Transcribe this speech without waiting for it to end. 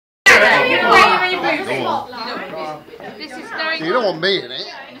This is going. You don't want me in it.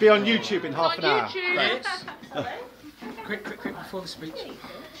 Be on YouTube in half an hour. Thanks. Quick, before the speech.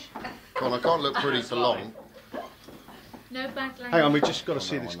 Come on, I can't look pretty for long. No bad language. Hang on, we've just got to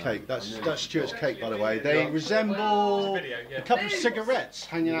see this cake. That's Stuart's cake, by the way. They resemble a couple of cigarettes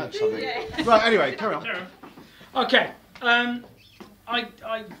hanging out something. Right, anyway, carry on. Okay, I'm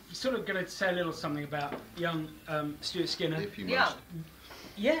sort of going to say a little something about young Stuart Skinner. If you must.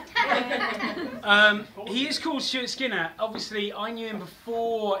 Yeah. He is called Stuart Skinner. Obviously, I knew him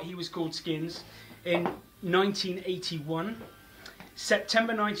before he was called Skins in 1981.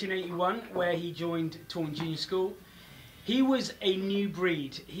 September 1981, where he joined Taunton Junior School. He was a new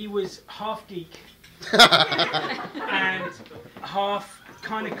breed. He was half geek and half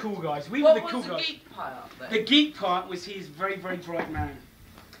kind of cool guys. We were the cool guys. What was the geek part up there? The geek part was he's a very, very bright man.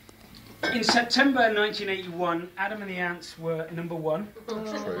 In September 1981, Adam and the Ants were #1.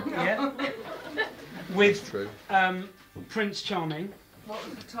 True. Yeah. With True. Prince Charming. What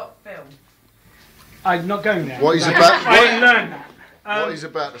was the top film? I'm not going there. What he's about. I learned that. What he's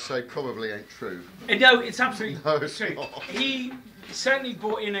about to say probably ain't true. No, it's absolutely it's true. not. He certainly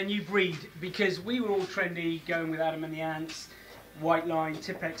brought in a new breed because we were all trendy, going with Adam and the Ants, white line,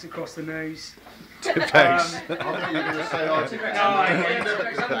 Tipp-Ex across the nose. Tipp-Ex. I thought you were going to say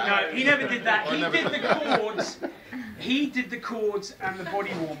No, he never did that. He did the chords. He did the chords and the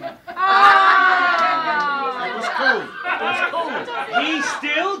body warmer. It was cool. He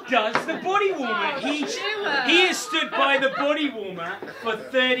still does the body warmer. He has stood by the body warmer for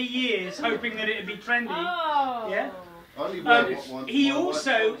 30 years, hoping that it would be trendy. Yeah. He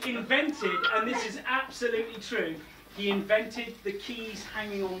also invented, and this is absolutely true, he invented the keys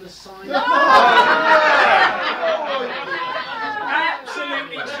hanging on the side.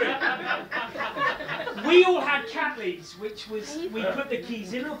 Absolutely true. We all had cat leads, which was, we put the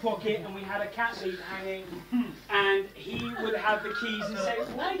keys in our pocket and we had a cat lead hanging, and he would have the keys and say,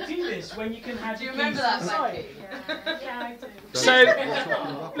 why do this when you can have the keys inside? Yeah, I do. So,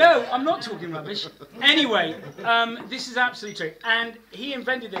 no, I'm not talking rubbish. Anyway, this is absolutely true. And he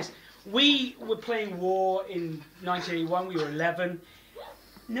invented this. We were playing war in 1981, we were 11.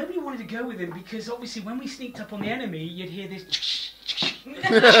 Nobody wanted to go with him because obviously when we sneaked up on the enemy, you'd hear this and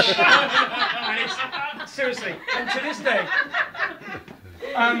it's, seriously, and to this day,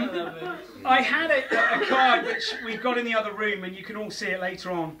 I had a card which we've got in the other room and you can all see it later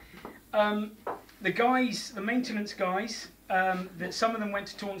on. The guys, the maintenance guys, that some of them went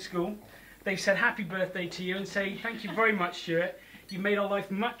to Taunton School, they've said happy birthday to you and say thank you very much, Stuart. You made our life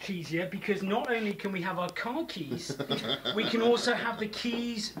much easier because not only can we have our car keys, we can also have the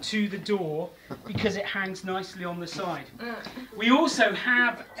keys to the door because it hangs nicely on the side. We also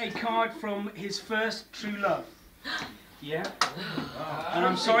have a card from his first true love. Yeah. And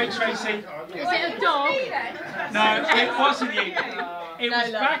I'm sorry, Tracy. Is it a dog? No, it wasn't you. It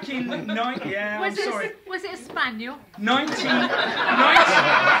was back in yeah, I'm sorry. Was it a spaniel?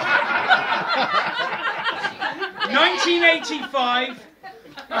 1985.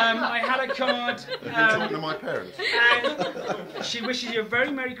 I had a card. Talking to my parents. And she wishes you a very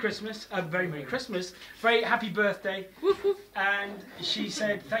Merry Christmas, very happy birthday. Woof, woof. And she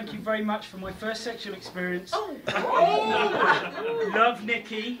said, thank you very much for my first sexual experience. Love,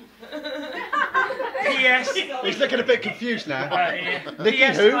 Nikki. P.S. He's looking a bit confused now. Nikki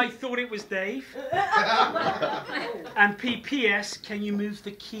P.S. who? I thought it was Dave. And P.S. Can you move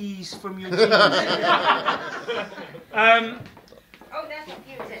the keys from your jeans?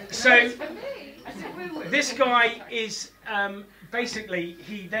 So this guy is basically,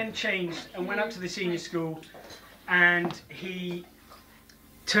 he then changed and went up to the senior school, and he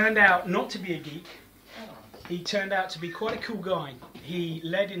turned out not to be a geek. He turned out to be quite a cool guy. He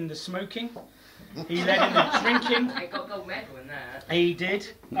led in the smoking. He led in the drinking. I got gold medal in there. He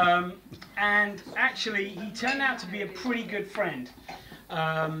did. And actually, he turned out to be a pretty good friend.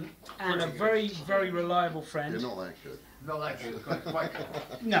 And a very, very reliable friend. You're not that good. Not that good, quite good.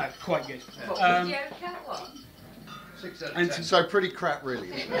 No, quite good. So pretty crap, really.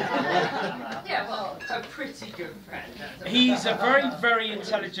 Yeah, well, a pretty good friend. He's a very, very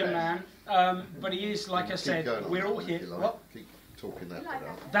intelligent man. But he is, like I said, we're all here. Like. What? Keep talking that bit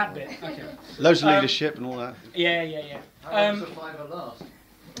up. That bit, okay. Loads of leadership and all that. Yeah, yeah, yeah. How long survivor last?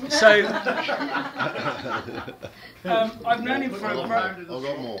 So, I've known him for I've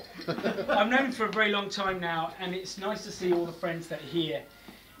got more. I've known him for a very long time now, and it's nice to see all the friends that are here.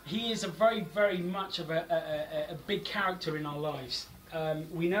 He is a very, very much of a big character in our lives.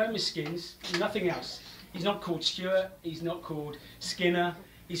 We know him as Skins, nothing else. He's not called Stuart, he's not called Skinner,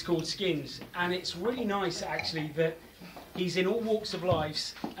 he's called Skins. And it's really nice, actually, that He's in all walks of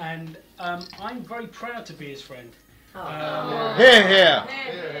life, and I'm very proud to be his friend. Here, here.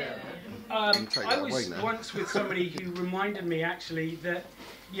 I was once with somebody who reminded me actually that,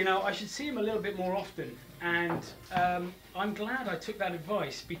 you know, I should see him a little bit more often, and I'm glad I took that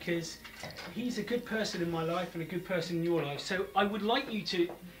advice because he's a good person in my life and a good person in your life. So I would like you to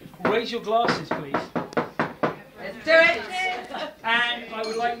raise your glasses, please. Let's do it. And I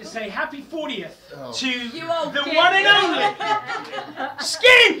would like to say happy 40th to the one and only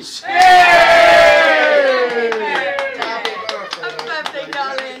Skins! Happy birthday,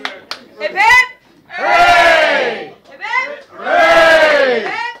 darling. Hip hip! Hooray! Hip hip! Hooray!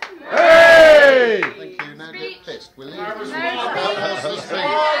 Hip hip! Hooray! Thank you. Now get pissed, will you?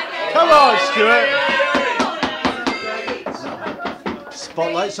 Come on, Stuart.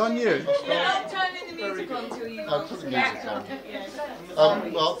 Spotlight's on you. You're not turning the music on till you Put the music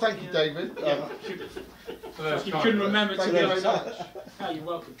on. Well, thank you, David. You couldn't remember Thank to you the very much. You're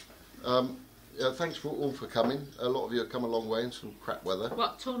welcome. Thanks all for coming. A lot of you have come a long way in some crap weather.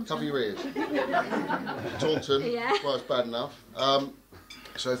 What, Taunton? Cover your ears. Taunton. Yeah. Well, it's bad enough.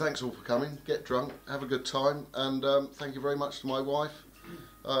 So thanks all for coming. Get drunk, have a good time, and thank you very much to my wife.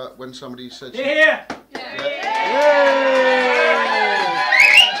 When somebody said she... Here!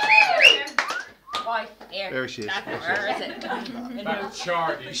 Why? Here. There she is. Where is it?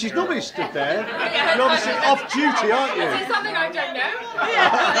 She's normally stood there. You're obviously off duty, aren't you? Is it something I don't know?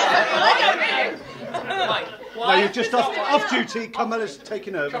 I don't know. Right. No, you're just off duty. Carmela's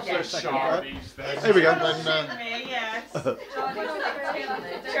taking over for a second. Right? Here we go.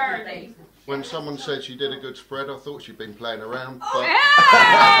 Charlie. When someone said she did a good spread, I thought she'd been playing around. But,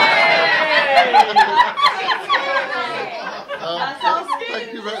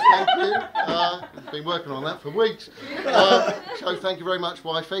 thank you. Been working on that for weeks. So thank you very much,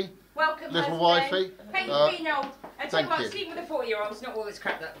 wifey. Welcome, Little husband. wifey. Thank you for being old. I tell you what, sleeping with a 4-year-old's not all this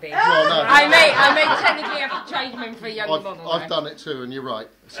crap that big. Well, no. I may technically have to change him for a younger model. I've done it too, and you're right.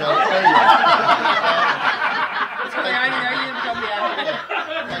 So Sorry, I didn't know you'd done that.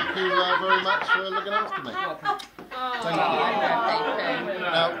 thank you very much for looking after me. Thank you.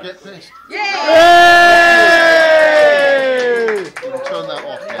 Now get pissed. Turn that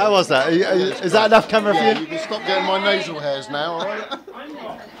off. Now. How was that? Is that enough camera for Yeah, you? you can stop getting my nasal hairs now, all right?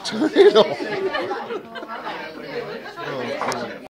 Turn it off.